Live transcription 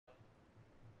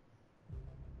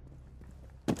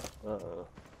Uh-oh.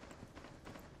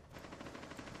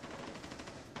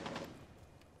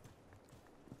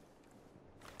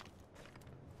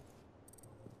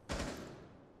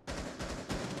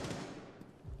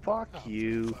 Fuck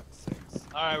you.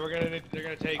 Alright, they're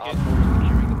gonna take it.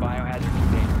 Securing the biohazard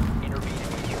container. Intervene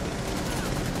immediately.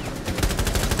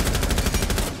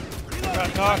 Got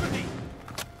knocked.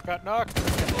 Got knocked.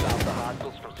 Stop the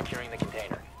hostiles from securing the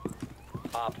container.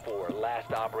 Op 4,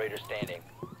 last operator standing.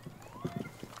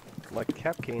 Like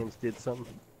Capcans did something.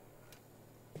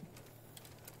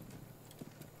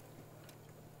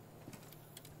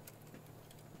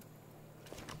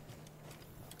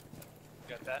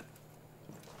 Got that?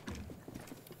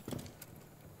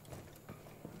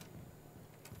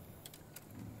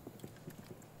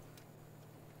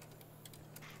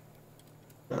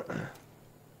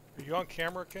 Are you on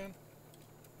camera, Ken?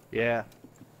 Yeah.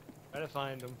 Try to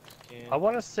find him. I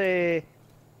want to say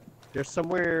there's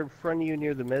somewhere in front of you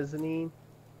near the mezzanine.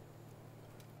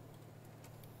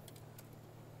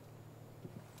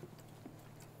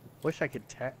 Wish I could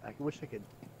I wish I could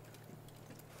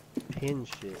pin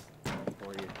shit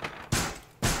for you.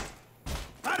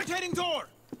 Barricading door!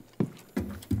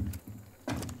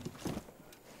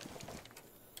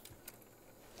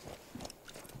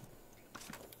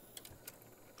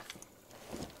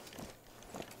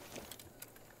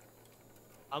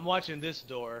 I'm watching this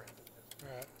door.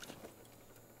 Alright.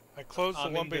 I closed the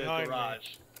one behind me.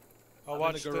 I'll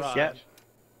watch the this. garage.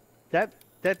 Yeah.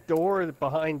 That door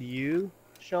behind you,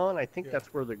 Sean, I think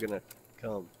that's where they're gonna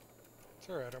come. It's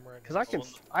alright, I'm ready. Cause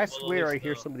I swear I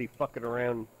hear somebody fucking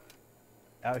around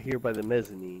out here by the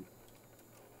mezzanine.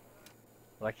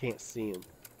 But I can't see him.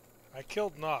 I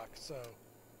killed Knock, so...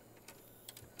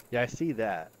 Yeah, I see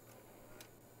that.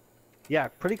 Yeah,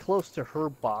 pretty close to her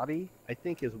body, I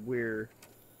think is where...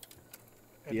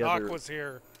 And Knock was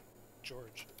here,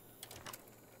 George.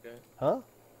 Okay. Huh?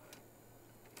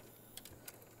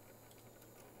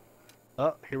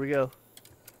 Oh, here we go.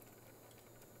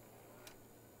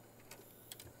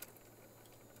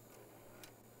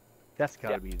 That's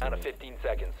gotta be Down to 15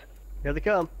 seconds. Here they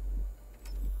come.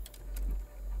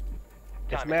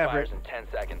 It's Time Maverick. expires in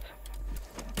 10 seconds.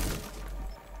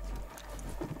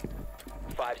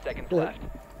 5 seconds left.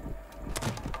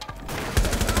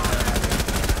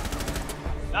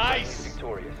 Nice!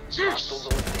 Victorious. Yes! Hostiles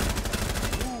eliminated.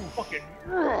 Ooh, fucking.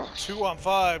 2 on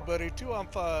 5, buddy. 2 on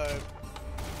 5.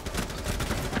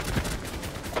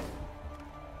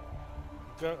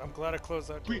 Good. I'm glad I closed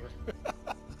that door.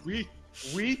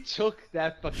 We took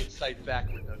that fucking site back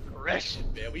with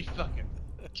aggression, man. We fucking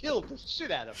killed the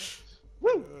shit out of him.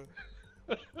 Woo!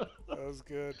 That was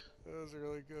good. That was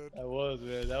really good. That was,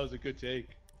 man. That was a good take.